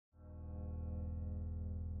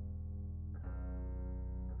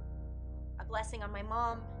blessing on my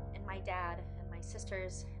mom and my dad and my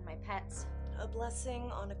sisters and my pets. A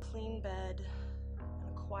blessing on a clean bed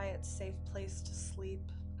and a quiet, safe place to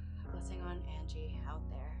sleep. A blessing on Angie out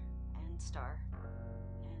there and Star,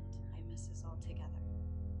 and I miss us all together.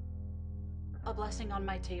 A blessing on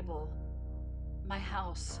my table, my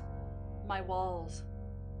house, my walls,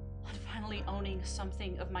 on finally owning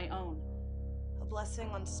something of my own. A blessing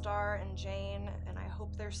on Star and Jane, and I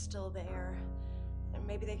hope they're still there. And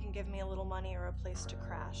maybe they can give me a little money or a place to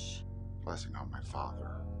crash. Blessing on my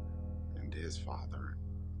father and his father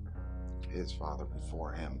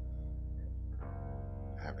before him.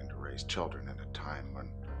 Having to raise children in a time when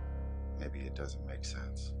maybe it doesn't make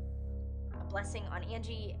sense. A blessing on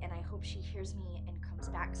Angie, and I hope she hears me and comes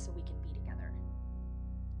back so we can be together.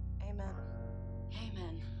 Amen.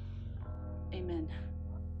 Amen. Amen.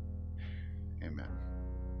 Amen.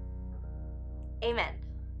 Amen.